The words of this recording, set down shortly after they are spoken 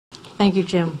Thank you,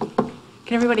 Jim.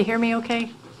 Can everybody hear me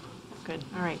okay? Good,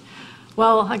 all right.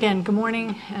 Well, again, good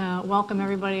morning. Welcome,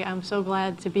 everybody. I'm so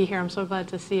glad to be here. I'm so glad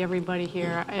to see everybody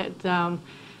here.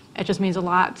 It just means a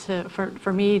lot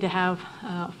for me to have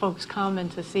folks come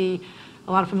and to see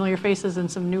a lot of familiar faces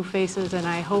and some new faces, and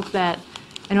I hope that,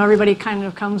 I know everybody kind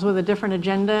of comes with a different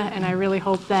agenda, and I really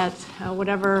hope that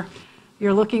whatever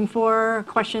you're looking for,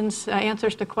 questions,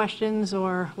 answers to questions,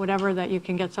 or whatever, that you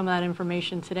can get some of that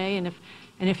information today. And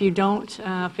if you don't,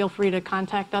 feel free to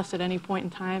contact us at any point in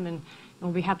time, and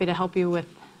we'll be happy to help you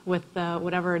with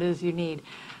whatever it is you need.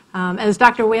 As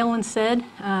Dr. Whalen said,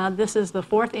 this is the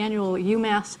 4th annual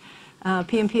UMass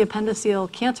PMP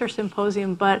Appendiceal Cancer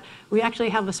Symposium, but we actually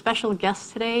have a special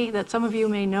guest today that some of you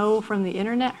may know from the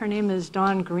internet. Her name is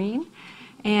Dawn Green,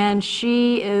 and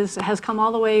she has come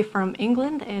all the way from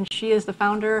England, and she is the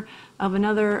founder of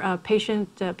another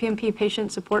PMP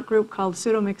patient support group called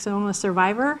Pseudomyxoma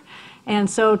Survivor. And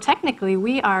so technically,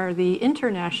 we are the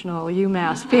International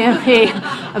UMass PMP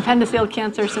Appendiceal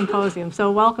Cancer Symposium.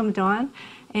 So welcome, Dawn.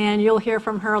 And you'll hear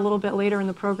from her a little bit later in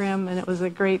the program, and it was a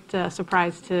great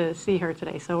surprise to see her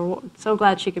today. So we're so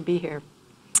glad she could be here.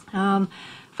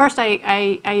 First,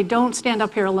 I don't stand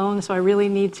up here alone, so I really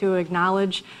need to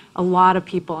acknowledge a lot of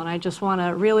people. And I just want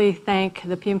to really thank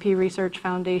the PMP Research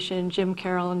Foundation, Jim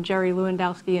Carroll and Jerry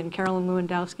Lewandowski and Carolyn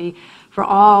Lewandowski for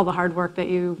all the hard work that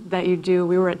you do.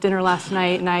 We were at dinner last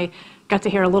night, and I got to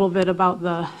hear a little bit about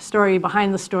the story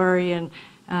behind the story, and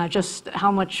just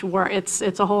how much work. It's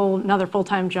a whole another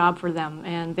full-time job for them,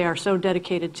 and they are so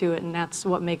dedicated to it, and that's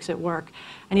what makes it work.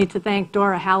 I need to thank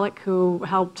Dora Halleck, who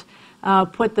helped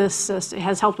put this,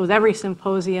 has helped with every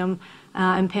symposium,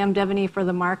 and Pam Devaney for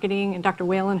the marketing, and Dr.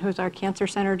 Whalen, who's our Cancer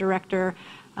Center Director,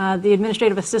 the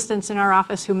administrative assistants in our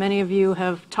office, who many of you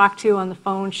have talked to on the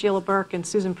phone, Sheila Burke and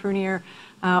Susan Prunier,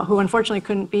 who unfortunately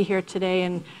couldn't be here today.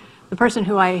 And the person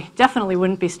who I definitely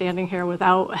wouldn't be standing here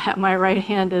without at my right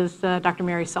hand is Dr.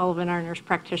 Mary Sullivan, our nurse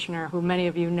practitioner, who many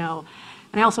of you know.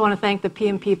 And I also want to thank the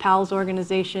PMP PALS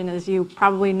organization. As you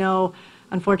probably know,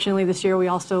 unfortunately this year we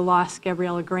also lost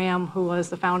Gabriella Graham, who was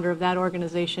the founder of that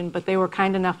organization, but they were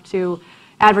kind enough to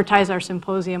advertise our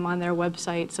symposium on their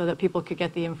website so that people could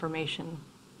get the information.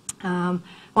 I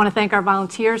want to thank our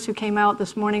volunteers who came out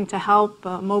this morning to help,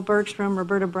 Mo Bergstrom,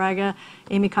 Roberta Braga,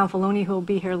 Amy Confaloni, who will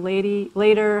be here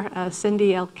later,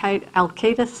 Cindy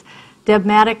Alcaitis, Deb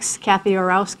Maddox, Kathy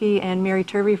Orowski, and Mary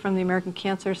Turvey from the American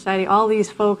Cancer Society. All these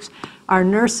folks are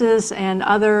nurses and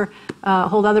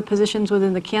hold other positions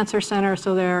within the Cancer Center,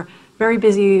 so they're very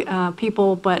busy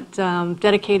people, but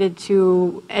dedicated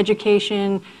to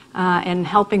education and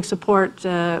helping support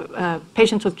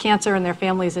patients with cancer and their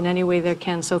families in any way they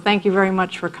can. So thank you very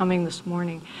much for coming this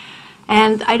morning.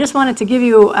 And I just wanted to give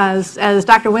you, as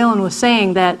Dr. Whalen was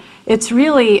saying, that it's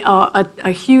really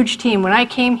a huge team. When I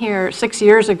came here 6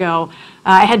 years ago,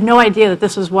 I had no idea that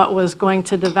this is what was going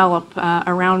to develop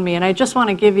around me. And I just want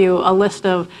to give you a list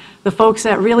of the folks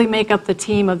that really make up the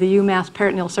team of the UMass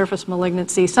peritoneal surface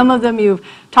malignancy. Some of them you've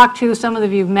talked to, some of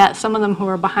them you've met, some of them who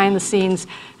are behind the scenes.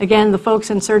 Again, the folks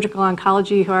in surgical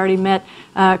oncology who I already met,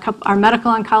 our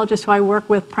medical oncologists who I work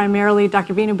with primarily,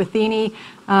 Dr. Vina Bathini,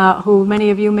 who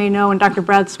many of you may know, and Dr.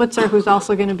 Brad Switzer, who's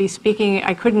also going to be speaking.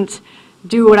 I couldn't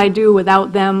do what I do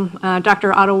without them.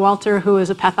 Dr. Otto Walter, who is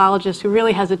a pathologist who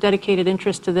really has a dedicated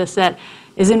interest to this that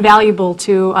is invaluable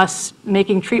to us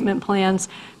making treatment plans.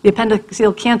 The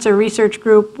Appendiceal Cancer Research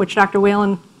Group, which Dr.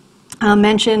 Whalen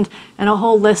mentioned, and a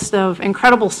whole list of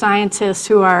incredible scientists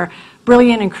who are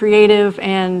brilliant and creative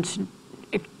and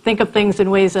think of things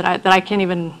in ways that I can't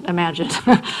even imagine.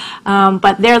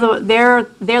 But they're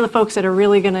the folks that are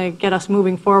really going to get us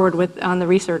moving forward on the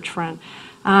research front.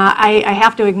 I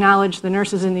have to acknowledge the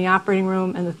nurses in the operating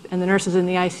room and the nurses in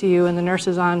the ICU and the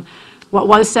nurses on what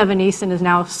was 7 East and is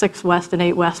now 6 West and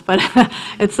 8 West, but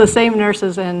it's the same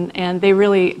nurses, and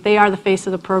they are the face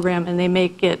of the program, and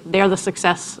they're the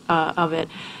success of it.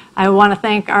 I want to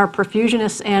thank our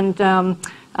perfusionists, and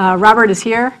Robert is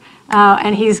here,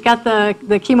 and he's got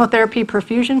the chemotherapy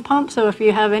perfusion pump, so if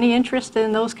you have any interest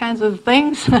in those kinds of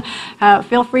things,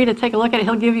 feel free to take a look at it.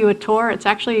 He'll give you a tour. It's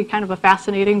actually kind of a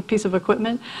fascinating piece of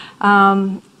equipment.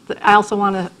 I also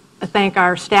want to thank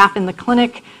our staff in the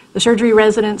clinic, the surgery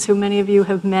residents who many of you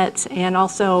have met, and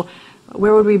also,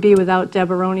 where would we be without Deb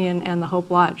Aronian and the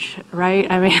Hope Lodge, right?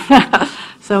 I mean,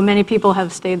 so many people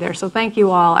have stayed there. So thank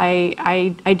you all.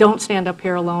 I don't stand up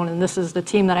here alone, and this is the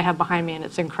team that I have behind me, and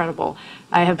it's incredible.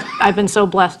 I've been so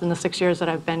blessed in the 6 years that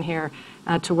I've been here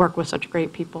to work with such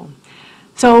great people.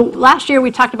 So last year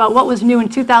we talked about what was new in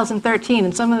 2013,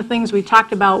 and some of the things we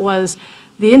talked about was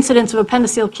the incidence of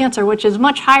appendiceal cancer, which is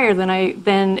much higher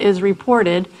than is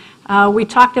reported. We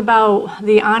talked about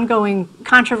the ongoing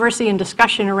controversy and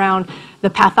discussion around the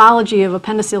pathology of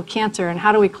appendiceal cancer and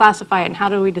how do we classify it and how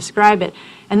do we describe it.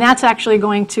 And that's actually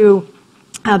going to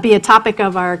be a topic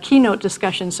of our keynote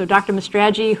discussion. So Dr.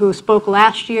 Misdraji, who spoke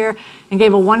last year and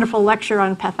gave a wonderful lecture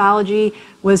on pathology,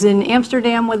 was in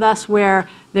Amsterdam with us, where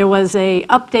there was an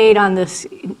update on this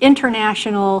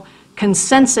international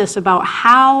consensus about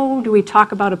how do we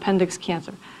talk about appendix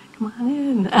cancer. Come on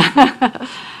in.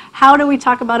 How do we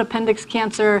talk about appendix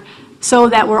cancer so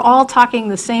that we're all talking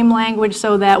the same language,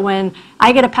 so that when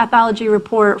I get a pathology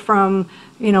report from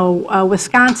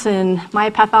Wisconsin,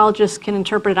 my pathologist can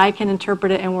interpret it, I can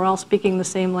interpret it, and we're all speaking the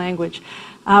same language.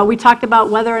 We talked about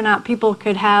whether or not people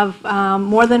could have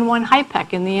more than one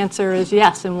HIPEC, and the answer is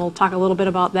yes, and we'll talk a little bit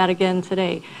about that again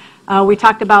today. We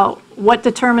talked about what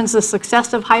determines the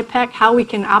success of HIPEC, how we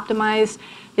can optimize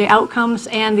the outcomes,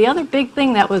 and the other big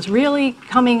thing that was really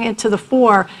coming into the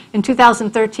fore in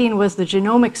 2013 was the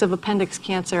genomics of appendix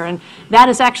cancer, and that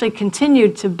has actually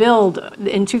continued to build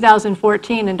in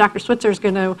 2014, and Dr. Switzer is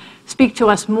going to speak to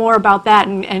us more about that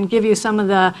and give you some of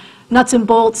the nuts and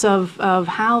bolts of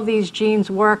how these genes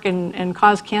work and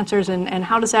cause cancers, and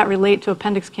how does that relate to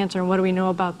appendix cancer, and what do we know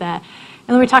about that.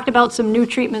 And then we talked about some new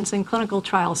treatments in clinical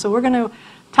trials. So we're going to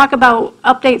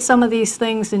update some of these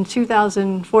things in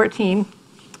 2014.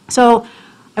 So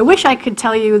I wish I could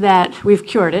tell you that we've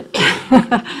cured it.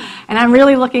 And I'm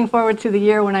really looking forward to the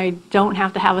year when I don't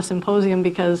have to have a symposium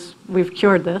because we've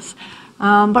cured this.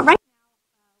 But right now, we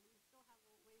still have a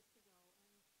ways to go.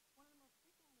 And one of the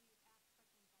most frequently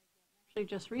asked questions I get,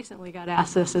 actually just recently got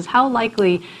asked this, is how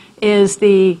likely is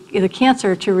the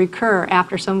cancer to recur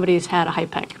after somebody's had a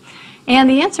HIPEC? And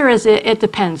the answer is it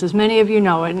depends, as many of you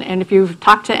know. And if you've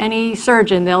talked to any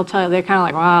surgeon, they'll tell you, they're kind of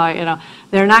like, well,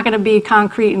 they're not going to be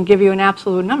concrete and give you an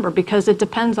absolute number because it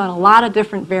depends on a lot of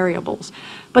different variables.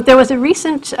 But there was a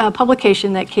recent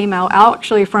publication that came out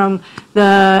actually from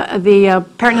the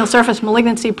peritoneal surface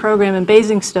malignancy program in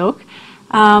Basingstoke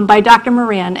by Dr.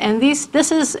 Moran. And this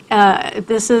is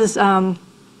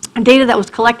data that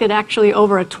was collected actually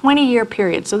over a 20-year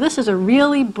period. So this is a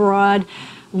really broad,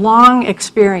 long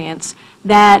experience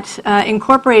that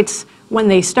incorporates when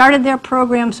they started their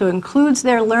program, so it includes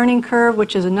their learning curve,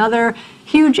 which is another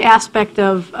huge aspect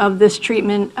of this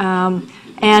treatment,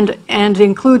 and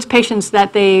includes patients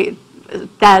that they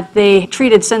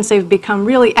treated since they've become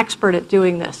really expert at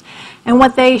doing this. And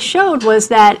what they showed was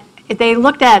that they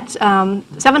looked at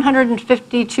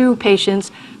 752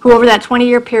 patients who over that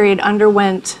 20-year period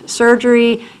underwent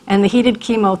surgery and the heated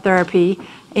chemotherapy,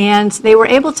 and they were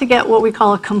able to get what we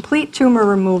call a complete tumor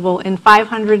removal in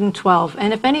 512.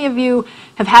 And if any of you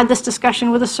have had this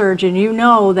discussion with a surgeon, you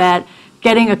know that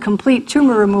getting a complete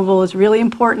tumor removal is really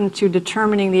important to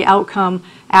determining the outcome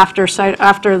after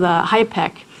the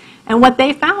HIPEC. And what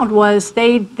they found was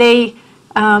they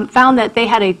found that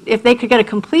if they could get a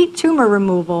complete tumor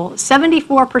removal,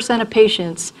 74% of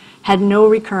patients had no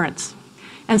recurrence.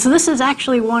 And so this is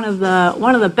actually one of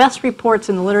the best reports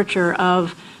in the literature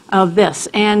of this.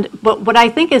 But what I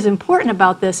think is important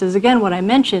about this is, again, what I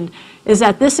mentioned, is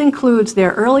that this includes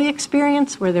their early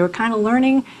experience where they were kind of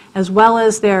learning, as well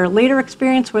as their later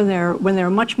experience when they're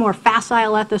much more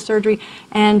facile at the surgery.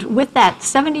 And with that,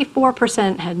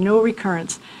 74% had no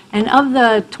recurrence. And of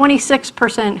the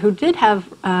 26% who did have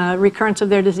recurrence of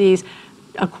their disease,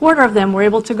 a quarter of them were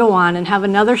able to go on and have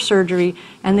another surgery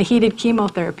and the heated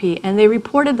chemotherapy. And they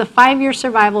reported the 5-year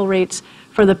survival rates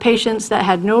for the patients that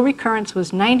had no recurrence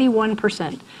was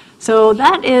 91%. So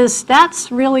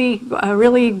that's really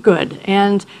really good.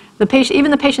 And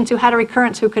even the patients who had a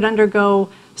recurrence who could undergo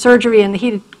surgery and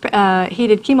the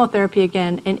heated chemotherapy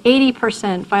again, an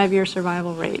 80% 5-year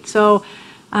survival rate. So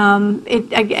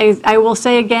I will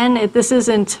say again, this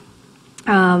isn't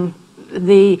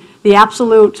the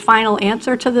absolute final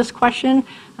answer to this question.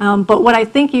 But what I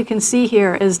think you can see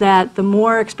here is that the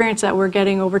more experience that we're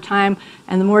getting over time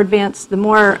and the more advanced, the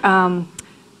more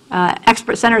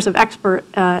expert centers of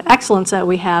excellence that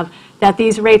we have, that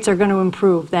these rates are going to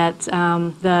improve, that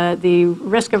the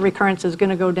risk of recurrence is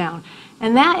going to go down.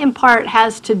 And that in part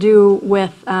has to do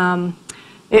with,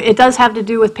 it does have to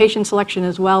do with patient selection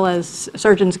as well as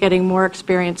surgeons getting more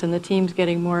experience and the teams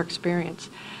getting more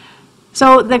experience.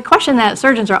 So the question that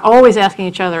surgeons are always asking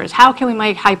each other is, how can we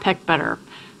make HIPEC better?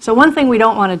 So one thing we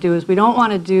don't want to do is we don't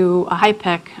want to do a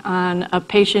HIPEC on a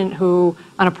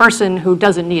person who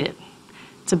doesn't need it.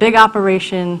 It's a big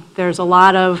operation. There's a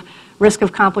lot of risk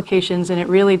of complications, and it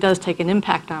really does take an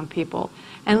impact on people.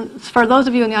 And for those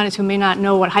of you in the audience who may not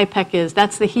know what HIPEC is,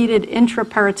 that's the heated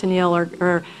intraperitoneal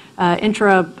or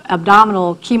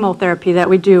intra-abdominal chemotherapy that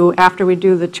we do after we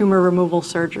do the tumor removal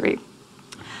surgery.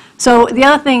 So the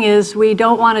other thing is we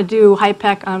don't want to do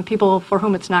HIPEC on people for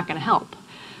whom it's not going to help.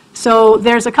 So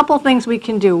there's a couple of things we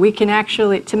can do. We can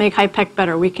actually, to make HIPEC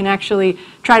better, we can actually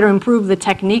try to improve the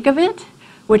technique of it,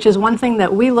 which is one thing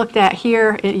that we looked at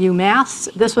here at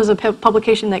UMass. This was a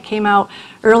publication that came out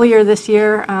earlier this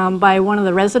year by one of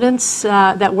the residents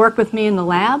that worked with me in the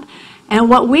lab. And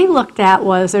what we looked at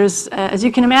was there's, as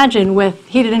you can imagine, with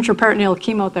heated intraperitoneal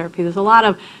chemotherapy, there's a lot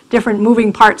of different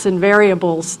moving parts and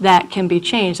variables that can be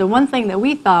changed. So one thing that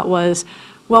we thought was,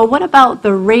 well, what about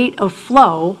the rate of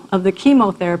flow of the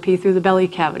chemotherapy through the belly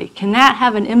cavity? Can that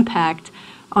have an impact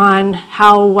on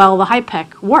how well the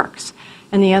HIPEC works?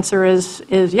 And the answer is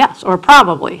yes, or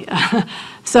probably.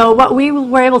 So what we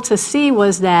were able to see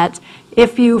was that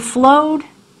if you flowed,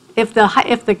 if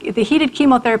the heated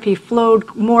chemotherapy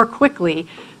flowed more quickly,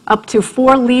 up to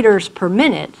 4 liters per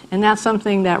minute, and that's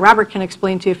something that Robert can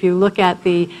explain to you if you look at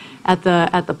the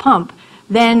pump,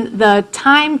 then the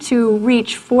time to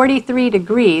reach 43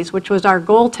 degrees, which was our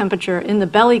goal temperature in the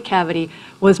belly cavity,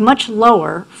 was much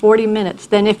lower, 40 minutes,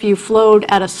 than if you flowed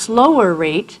at a slower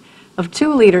rate of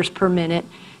 2 liters per minute.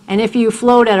 And if you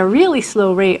flowed at a really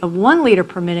slow rate of 1 liter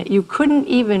per minute, you couldn't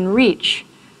even reach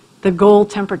the goal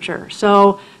temperature.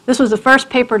 So this was the first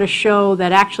paper to show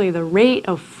that actually the rate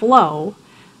of flow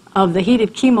of the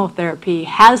heated chemotherapy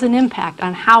has an impact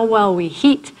on how well we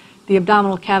heat the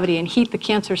abdominal cavity and heat the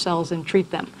cancer cells and treat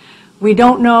them. We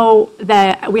don't know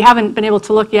that, we haven't been able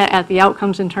to look yet at the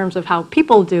outcomes in terms of how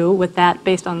people do with that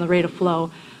based on the rate of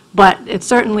flow, but it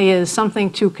certainly is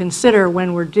something to consider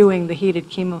when we're doing the heated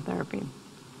chemotherapy.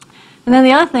 And then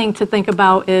the other thing to think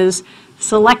about is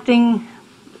selecting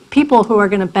people who are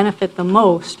going to benefit the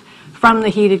most from the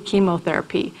heated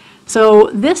chemotherapy. So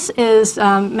this is,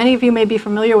 many of you may be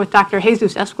familiar with Dr.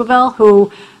 Jesus Esquivel,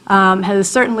 who has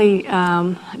certainly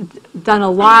done a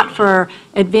lot for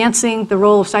advancing the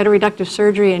role of cytoreductive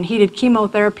surgery and heated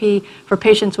chemotherapy for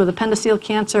patients with appendiceal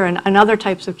cancer and other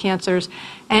types of cancers.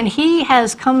 And he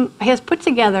has put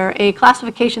together a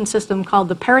classification system called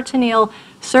the Peritoneal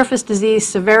Surface Disease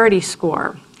Severity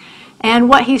Score. And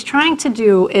what he's trying to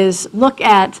do is look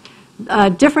at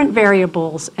different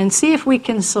variables and see if we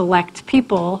can select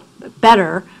people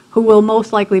better who will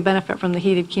most likely benefit from the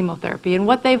heated chemotherapy. And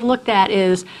what they've looked at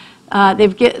is,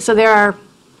 so there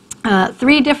are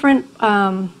 3 different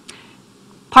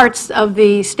parts of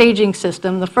the staging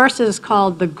system. The first is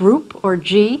called the group, or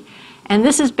G, and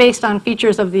this is based on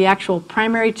features of the actual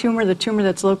primary tumor, the tumor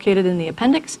that's located in the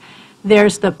appendix.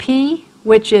 There's the P,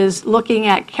 which is looking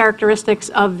at characteristics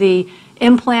of the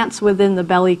implants within the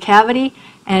belly cavity,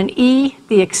 and E,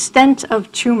 the extent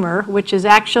of tumor, which is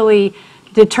actually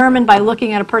determined by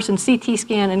looking at a person's CT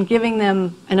scan and giving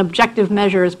them an objective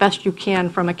measure as best you can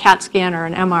from a CAT scan or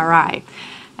an MRI.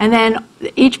 And then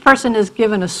each person is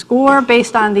given a score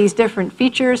based on these different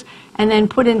features and then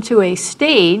put into a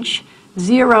stage,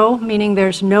 0, meaning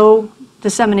there's no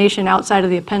dissemination outside of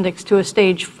the appendix, to a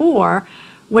stage 4,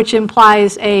 which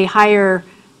implies a higher,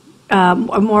 a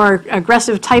more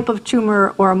aggressive type of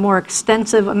tumor or a more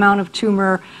extensive amount of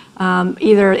tumor,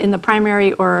 either in the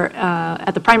primary or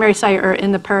at the primary site or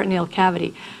in the peritoneal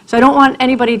cavity. So I don't want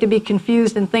anybody to be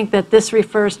confused and think that this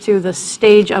refers to the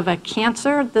stage of a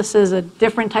cancer. This is a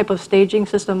different type of staging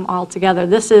system altogether.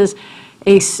 This is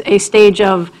a stage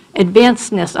of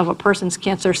advancedness of a person's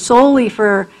cancer solely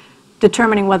for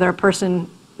determining whether a person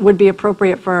would be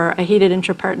appropriate for a heated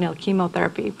intraperitoneal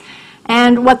chemotherapy.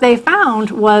 And what they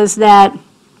found was that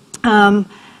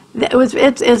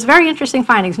it's very interesting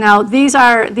findings. Now, these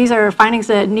are findings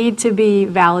that need to be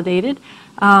validated,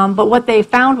 but what they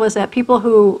found was that people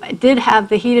who did have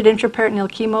the heated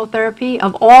intraperitoneal chemotherapy,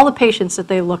 of all the patients that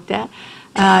they looked at,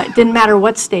 didn't matter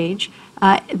what stage,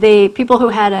 people who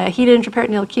had a heated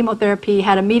intraperitoneal chemotherapy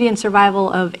had a median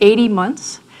survival of 80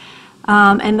 months,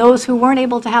 and those who weren't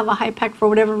able to have a HIPEC for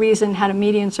whatever reason had a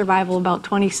median survival of about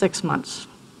 26 months.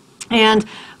 And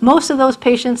most of those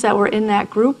patients that were in that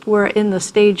group were in the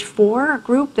stage 4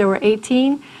 group. There were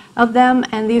 18 of them,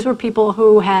 and these were people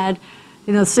who had,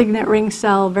 signet ring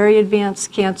cell, very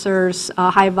advanced cancers,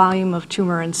 a high volume of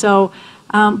tumor. And so,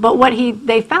 but what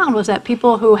they found was that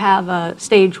people who have a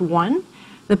stage 1,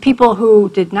 the people who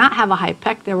did not have a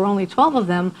HIPEC, there were only 12 of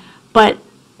them, but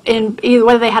in either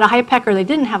whether they had a HIPEC or they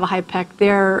didn't have a HIPEC,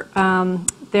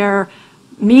 their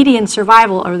median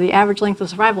survival, or the average length of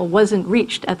survival, wasn't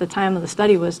reached at the time of the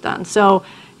study was done. So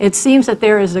it seems that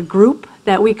there is a group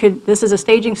that this is a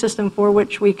staging system for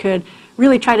which we could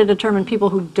really try to determine people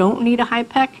who don't need a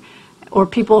HIPEC or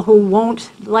people who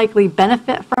won't likely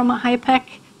benefit from a HIPEC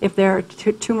if their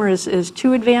tumor is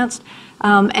too advanced,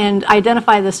 and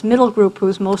identify this middle group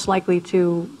who's most likely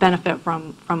to benefit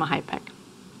from a HIPEC.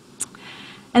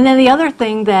 And then the other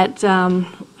thing that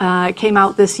came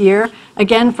out this year,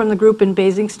 again from the group in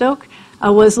Basingstoke,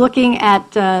 was looking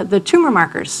at the tumor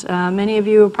markers. Many of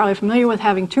you are probably familiar with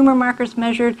having tumor markers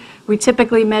measured. We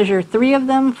typically measure 3 of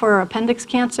them for appendix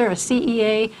cancer, a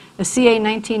CEA, a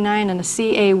CA19-9, and a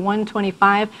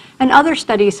CA125. And other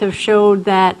studies have showed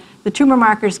that the tumor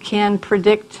markers can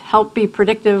help be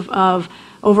predictive of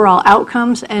overall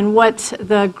outcomes. And what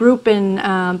the group in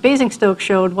Basingstoke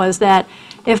showed was that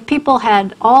if people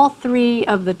had all 3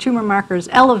 of the tumor markers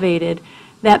elevated,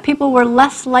 that people were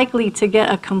less likely to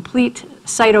get a complete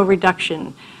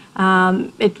cytoreduction.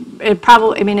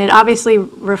 It obviously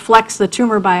reflects the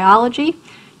tumor biology,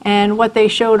 and what they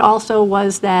showed also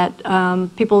was that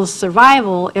people's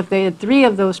survival, if they had 3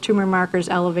 of those tumor markers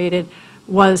elevated,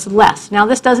 was less. Now,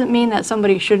 this doesn't mean that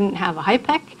somebody shouldn't have a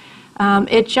HIPEC.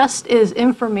 It just is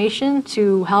information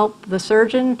to help the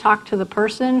surgeon talk to the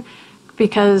person,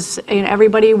 because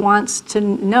everybody wants to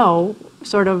know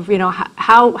sort of,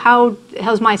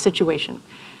 how's my situation?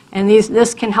 And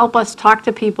this can help us talk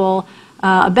to people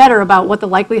better about what the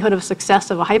likelihood of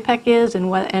success of a HIPEC is,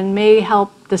 and may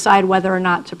help decide whether or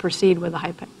not to proceed with a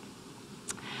HIPEC.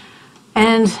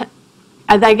 And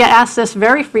I get asked this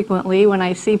very frequently when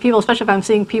I see people, especially if I'm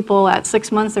seeing people at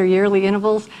 6 month or yearly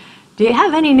intervals. Do you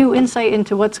have any new insight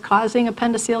into what's causing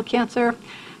appendiceal cancer?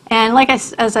 And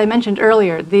as I mentioned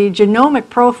earlier, the genomic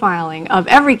profiling of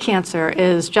every cancer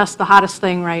is just the hottest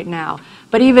thing right now.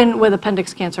 But even with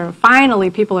appendix cancer, finally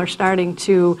people are starting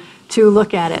to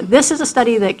look at it. This is a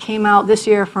study that came out this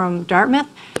year from Dartmouth,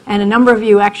 and a number of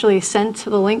you actually sent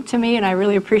the link to me, and I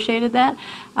really appreciated that.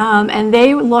 And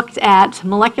they looked at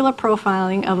molecular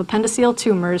profiling of appendiceal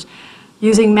tumors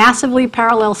using massively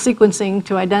parallel sequencing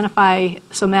to identify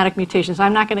somatic mutations.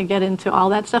 I'm not going to get into all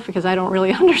that stuff because I don't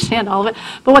really understand all of it.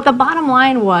 But what the bottom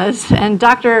line was, and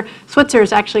Dr. Switzer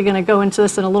is actually going to go into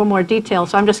this in a little more detail,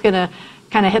 so I'm just going to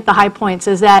kind of hit the high points,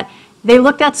 is that they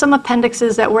looked at some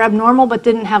appendixes that were abnormal but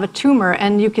didn't have a tumor.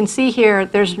 And you can see here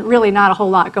there's really not a whole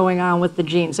lot going on with the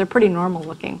genes. They're pretty normal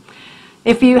looking.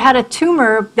 If you had a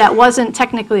tumor that wasn't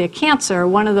technically a cancer,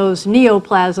 one of those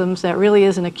neoplasms that really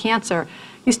isn't a cancer,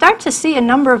 you start to see a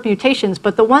number of mutations,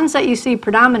 but the ones that you see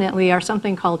predominantly are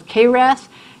something called KRAS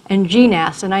and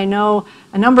GNAS. And I know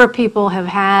a number of people have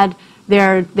had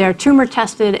their tumor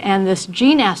tested, and this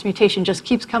GNAS mutation just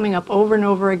keeps coming up over and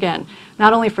over again,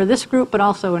 not only for this group, but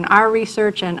also in our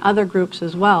research and other groups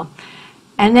as well.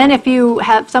 And then if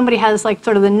somebody has like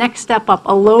sort of the next step up,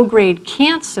 a low-grade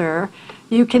cancer,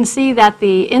 you can see that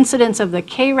the incidence of the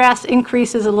KRAS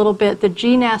increases a little bit, the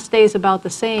GNAS stays about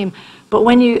the same, but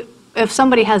if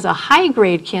somebody has a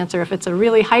high-grade cancer, if it's a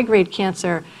really high-grade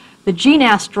cancer, the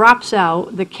GNAS drops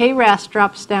out, the KRAS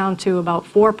drops down to about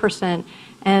 4%,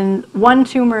 and one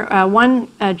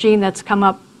gene that's come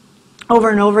up over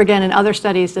and over again in other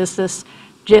studies is this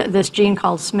gene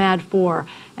called SMAD4.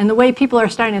 And the way people are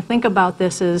starting to think about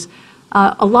this is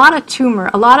a lot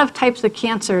of types of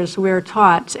cancers we're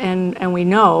taught and we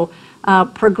know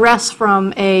progress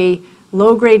from a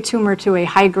low-grade tumor to a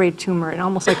high-grade tumor, and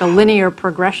almost like a linear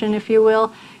progression, if you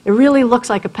will. It really looks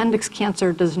like appendix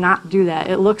cancer does not do that.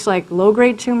 It looks like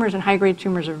low-grade tumors and high-grade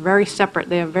tumors are very separate.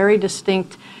 They have very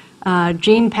distinct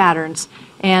gene patterns.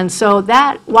 And so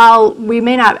that, while we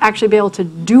may not actually be able to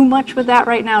do much with that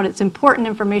right now, it's important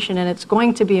information, and it's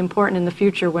going to be important in the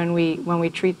future when we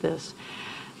treat this.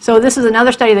 So this is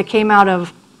another study that came out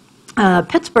of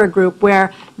Pittsburgh group,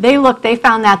 where they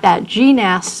found that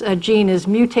GNAS gene is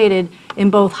mutated in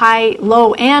both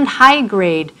low and high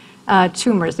grade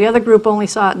tumors. The other group only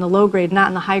saw it in the low grade, not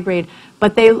in the high grade.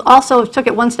 But they also took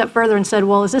it one step further and said,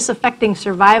 well, is this affecting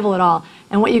survival at all?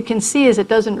 And what you can see is it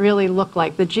doesn't really look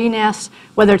like. The GNAS,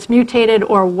 whether it's mutated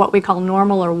or what we call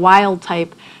normal or wild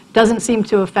type, doesn't seem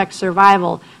to affect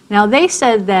survival. Now, they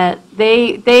said that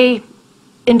they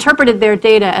interpreted their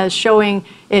data as showing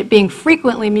it being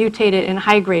frequently mutated in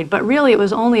high grade, but really it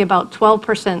was only about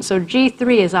 12%. So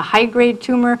G3 is a high grade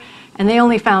tumor, and they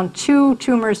only found 2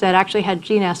 tumors that actually had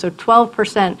GNAS, so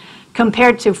 12%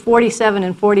 compared to 47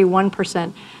 and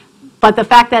 41%. But the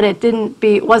fact that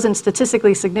it wasn't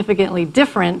statistically significantly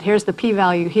different, here's the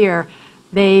p-value here,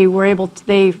 they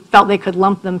felt they could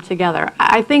lump them together.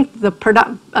 I think the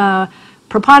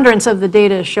preponderance of the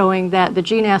data is showing that the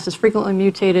GNAS is frequently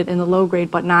mutated in the low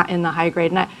grade, but not in the high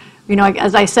grade. And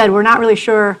as I said, we're not really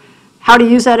sure how to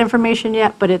use that information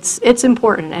yet, but it's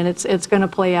important, and it's going to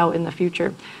play out in the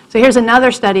future. So here's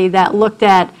another study that looked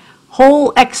at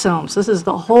whole exomes. This is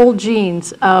the whole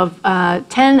genes of 10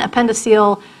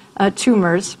 appendiceal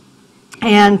tumors,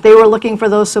 and they were looking for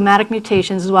those somatic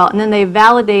mutations as well. And then they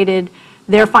validated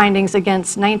their findings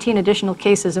against 19 additional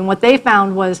cases. And what they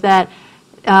found was that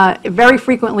very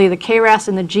frequently the KRAS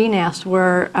and the GNAS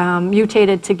were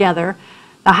mutated together.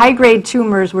 The high-grade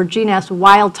tumors were GNAS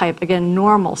wild type, again,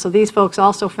 normal. So these folks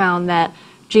also found that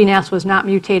GNAS was not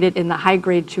mutated in the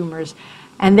high-grade tumors.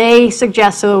 And they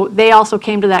so they also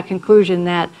came to that conclusion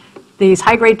that these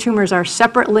high-grade tumors are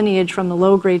separate lineage from the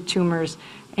low-grade tumors.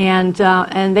 And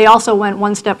they also went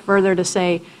one step further to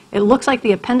say, it looks like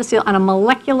the appendiceal, on a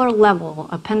molecular level,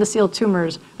 appendiceal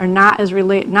tumors are not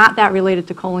that related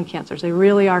to colon cancers. They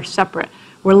really are separate.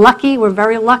 We're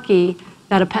very lucky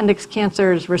that appendix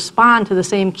cancers respond to the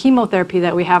same chemotherapy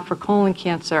that we have for colon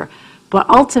cancer. But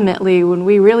ultimately, when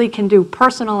we really can do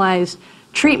personalized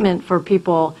treatment for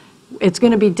people, it's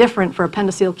going to be different for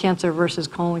appendiceal cancer versus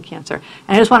colon cancer.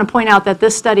 And I just want to point out that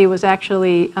this study was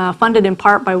actually funded in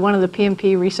part by one of the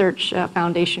PMP Research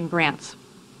Foundation grants.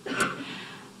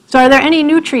 So are there any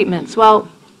new treatments? Well,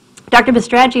 Dr.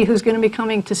 Misdraji, who's going to be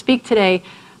coming to speak today,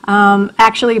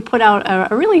 actually put out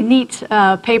a really neat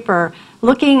paper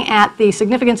looking at the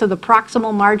significance of the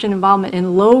proximal margin involvement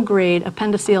in low-grade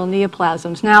appendiceal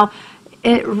neoplasms. Now,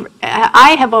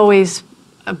 I have always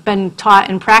been taught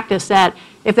in practice that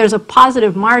if there's a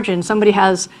positive margin, somebody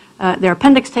has their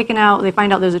appendix taken out, they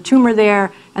find out there's a tumor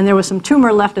there, and there was some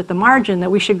tumor left at the margin,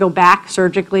 that we should go back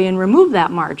surgically and remove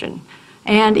that margin.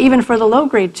 And even for the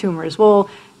low-grade tumors, well,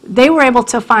 they were able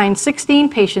to find 16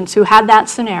 patients who had that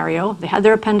scenario. They had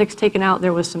their appendix taken out,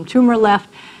 there was some tumor left,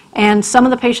 and some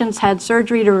of the patients had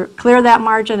surgery to clear that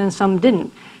margin and some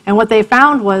didn't. And what they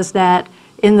found was that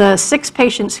in the 6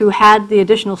 patients who had the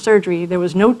additional surgery, there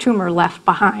was no tumor left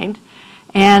behind.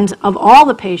 And of all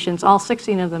the patients, all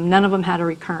 16 of them, none of them had a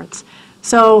recurrence.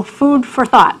 So food for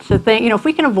thought. To think, if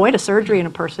we can avoid a surgery in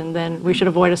a person, then we should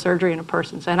avoid a surgery in a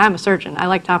person. And I'm a surgeon. I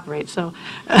like to operate. So,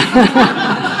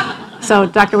 so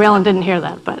Dr. Whalen didn't hear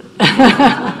that. But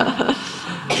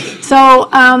so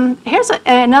here's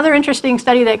another interesting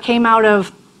study that came out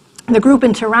of the group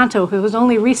in Toronto who has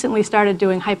only recently started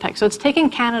doing HIPEC. So it's taken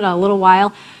Canada a little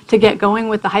while to get going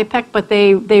with the HIPEC, but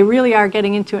they really are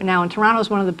getting into it now. And Toronto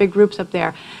is one of the big groups up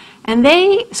there. And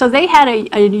they had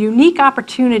a unique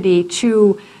opportunity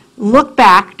to look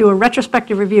back, do a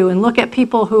retrospective review, and look at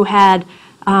people who had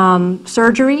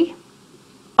surgery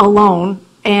alone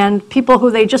and people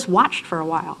who they just watched for a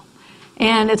while.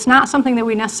 And it's not something that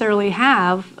we necessarily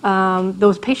have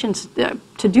those patients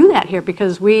to do that here,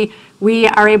 because we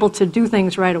are able to do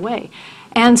things right away.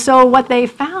 And so what they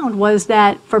found was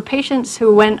that for patients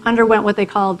who underwent what they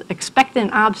called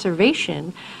expectant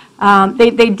observation,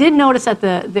 they did notice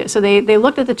that so they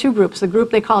looked at the 2 groups, the group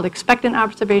they called expectant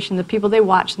observation, the people they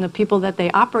watched, and the people that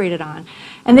they operated on.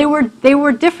 And they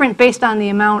were different based on the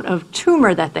amount of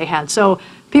tumor that they had. So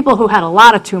people who had a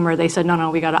lot of tumor, they said,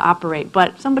 no, we got to operate.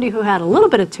 But somebody who had a little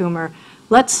bit of tumor,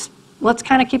 let's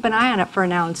kind of keep an eye on it for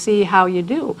now and see how you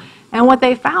do. And what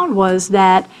they found was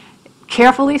that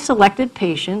carefully selected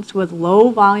patients with low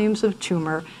volumes of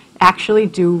tumor actually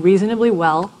do reasonably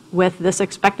well with this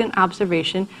expectant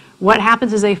observation. What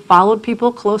happens is they followed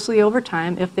people closely over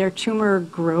time. If their tumor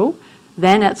grew,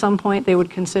 then at some point they would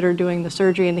consider doing the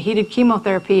surgery and the heated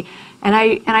chemotherapy. And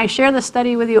I share this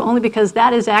study with you only because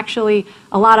that is actually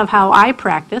a lot of how I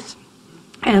practice.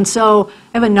 And so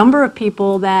I have a number of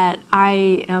people that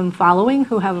I am following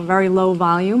who have a very low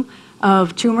volume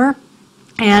of tumor.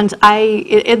 And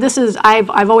I've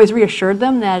always reassured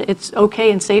them that it's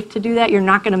okay and safe to do that. You're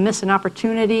not going to miss an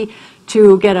opportunity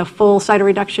to get a full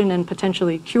cytoreduction and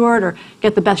potentially cured, or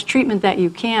get the best treatment that you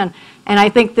can. And I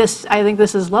think this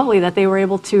is lovely that they were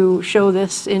able to show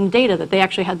this in data, that they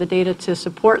actually had the data to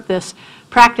support this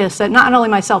practice that not only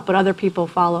myself but other people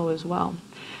follow as well.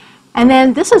 And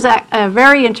then this is a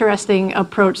very interesting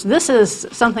approach. This is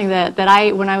something that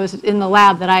when I was in the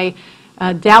lab, that I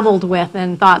dabbled with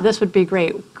and thought this would be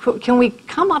great. Can we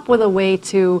come up with a way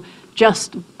to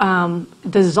just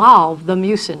dissolve the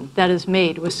mucin that is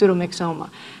made with pseudomyxoma?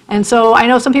 And so I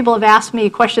know some people have asked me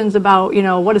questions about,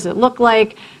 what does it look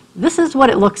like? This is what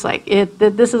it looks like.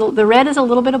 The red is a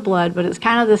little bit of blood, but it's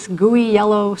kind of this gooey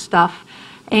yellow stuff.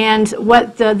 And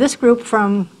what this group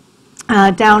from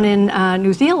down in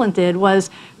New Zealand did was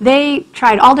they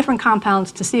tried all different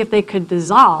compounds to see if they could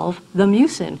dissolve the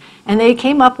mucin. And they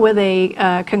came up with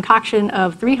a concoction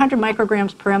of 300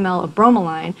 micrograms per ml of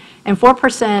bromelain and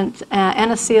 4%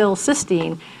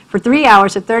 N-acetylcysteine for 3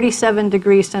 hours at 37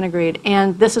 degrees centigrade.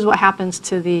 And this is what happens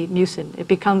to the mucin. It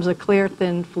becomes a clear,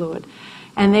 thin fluid.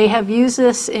 And they have used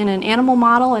this in an animal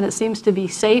model, and it seems to be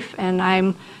safe. And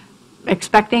I'm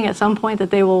expecting at some point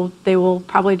that they will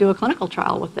probably do a clinical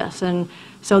trial with this. And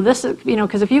so this is,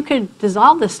 because if you could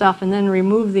dissolve this stuff and then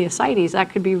remove the ascites,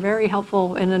 that could be very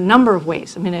helpful in a number of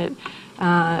ways. I mean,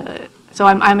 so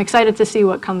I'm excited to see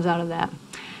what comes out of that.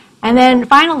 And then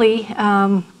finally,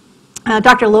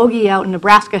 Dr. Logie out in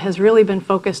Nebraska has really been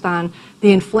focused on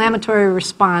the inflammatory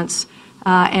response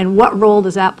and what role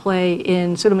does that play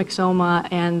in pseudomyxoma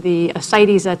and the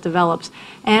ascites that develops.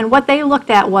 And what they looked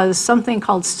at was something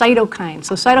called cytokines.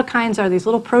 So cytokines are these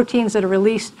little proteins that are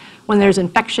released when there's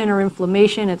infection or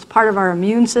inflammation. It's part of our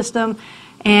immune system.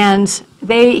 And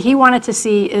he wanted to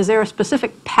see, is there a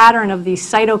specific pattern of these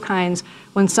cytokines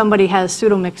when somebody has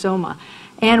pseudomyxoma?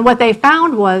 And what they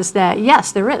found was that,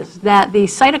 yes, there is, that the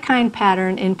cytokine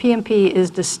pattern in PMP is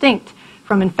distinct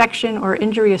from infection or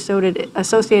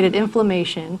injury-associated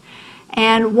inflammation.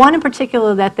 And one in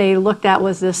particular that they looked at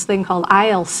was this thing called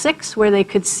IL-6, where they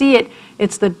could see it.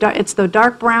 It's the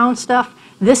dark brown stuff.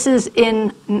 This is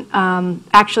in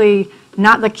actually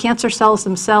not the cancer cells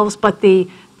themselves, but the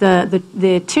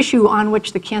tissue on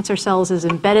which the cancer cells is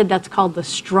embedded. That's called the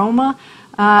stroma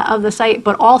of the site,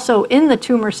 but also in the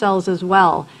tumor cells as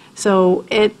well. So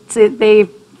they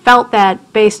felt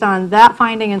that based on that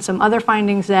finding and some other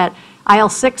findings that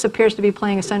IL-6 appears to be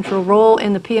playing a central role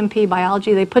in the PMP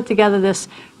biology. They put together this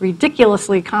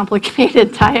ridiculously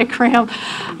complicated diagram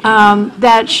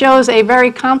that shows a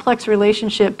very complex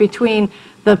relationship between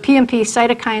the PMP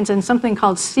cytokines and something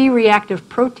called C-reactive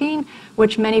protein,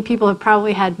 which many people have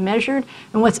probably had measured.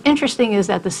 And what's interesting is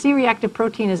that the C-reactive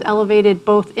protein is elevated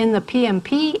both in the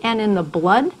PMP and in the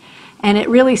blood. And it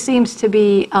really seems to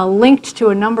be linked to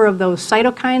a number of those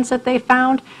cytokines that they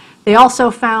found. They also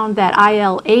found that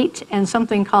IL-8 and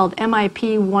something called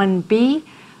MIP-1B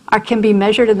can be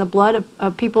measured in the blood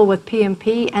of people with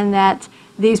PMP, and that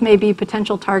these may be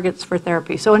potential targets for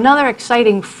therapy. So another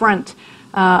exciting front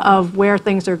of where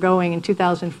things are going in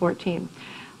 2014.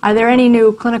 Are there any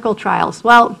new clinical trials?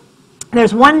 Well,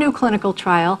 there's one new clinical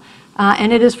trial,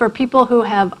 and it is for people who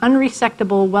have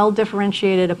unresectable,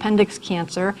 well-differentiated appendix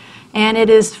cancer. And it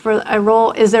is for a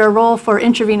role, is there a role for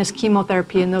intravenous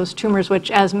chemotherapy in those tumors,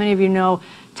 which, as many of you know,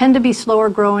 tend to be slower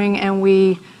growing, and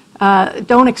we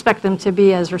don't expect them to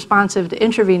be as responsive to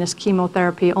intravenous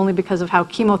chemotherapy only because of how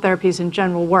chemotherapies in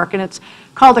general work. And it's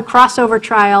called a crossover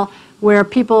trial, where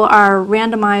people are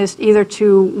randomized either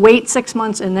to wait 6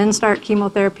 months and then start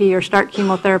chemotherapy, or start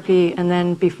chemotherapy and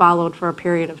then be followed for a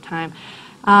period of time.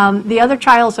 The other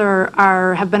trials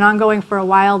have been ongoing for a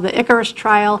while. The Icarus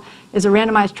trial is a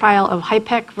randomized trial of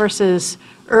HIPEC versus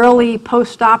early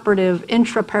postoperative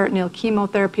intraperitoneal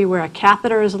chemotherapy, where a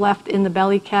catheter is left in the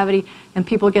belly cavity and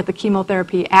people get the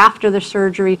chemotherapy after the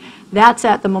surgery. That's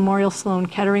at the Memorial Sloan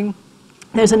Kettering.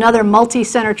 There's another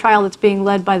multi-center trial that's being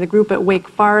led by the group at Wake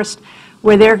Forest,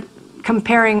 where they're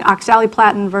comparing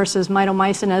oxaliplatin versus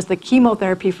mitomycin as the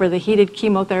chemotherapy for the heated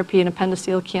chemotherapy in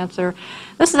appendiceal cancer.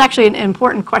 This is actually an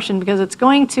important question because it's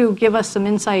going to give us some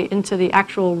insight into the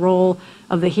actual role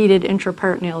of the heated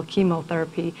intraperitoneal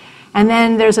chemotherapy. And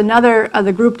then there's another,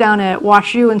 the group down at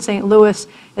WashU in St. Louis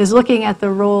is looking at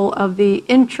the role of the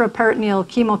intraperitoneal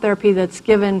chemotherapy that's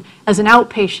given as an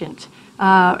outpatient.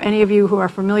 Any of you who are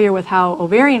familiar with how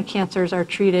ovarian cancers are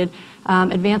treated,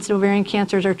 advanced ovarian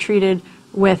cancers are treated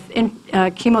with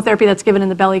chemotherapy that's given in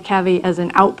the belly cavity as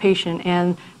an outpatient,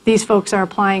 and these folks are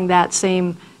applying that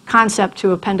same concept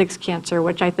to appendix cancer,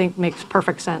 which I think makes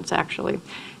perfect sense, actually.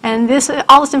 And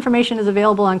all this information is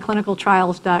available on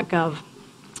clinicaltrials.gov.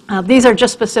 These are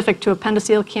just specific to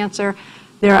appendiceal cancer.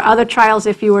 There are other trials.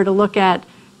 If you were to look at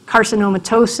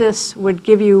carcinomatosis, would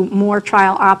give you more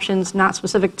trial options, not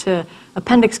specific to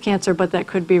appendix cancer, but that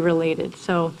could be related.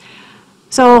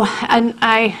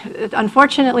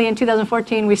 Unfortunately, in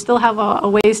 2014, we still have a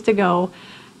ways to go,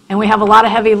 and we have a lot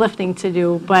of heavy lifting to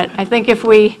do. But I think if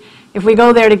we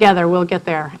go there together, we'll get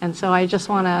there. And so I just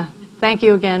want to thank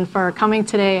you again for coming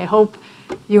today. I hope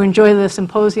you enjoy the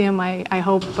symposium. I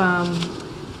hope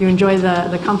you enjoy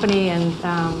the company, and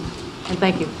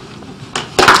thank you.